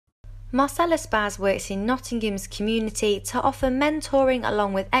Marcella Spaz works in Nottingham's community to offer mentoring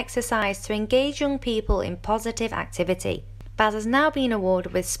along with exercise to engage young people in positive activity. Baz has now been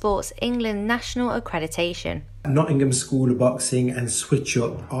awarded with Sports England National Accreditation. Nottingham School of Boxing and Switch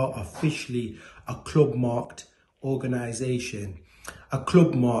Up are officially a ClubMarked organisation. A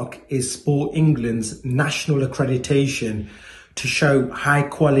ClubMark is Sport England's national accreditation to show high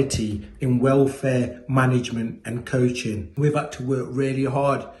quality in welfare management and coaching. We've had to work really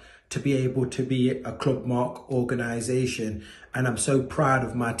hard to be able to be a ClubMark organisation, and I'm so proud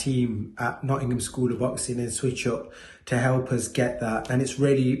of my team at Nottingham School of Boxing and Switch Up to help us get that. And it's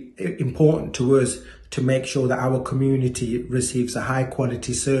really important to us to make sure that our community receives a high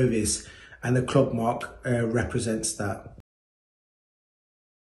quality service, and the ClubMark represents that.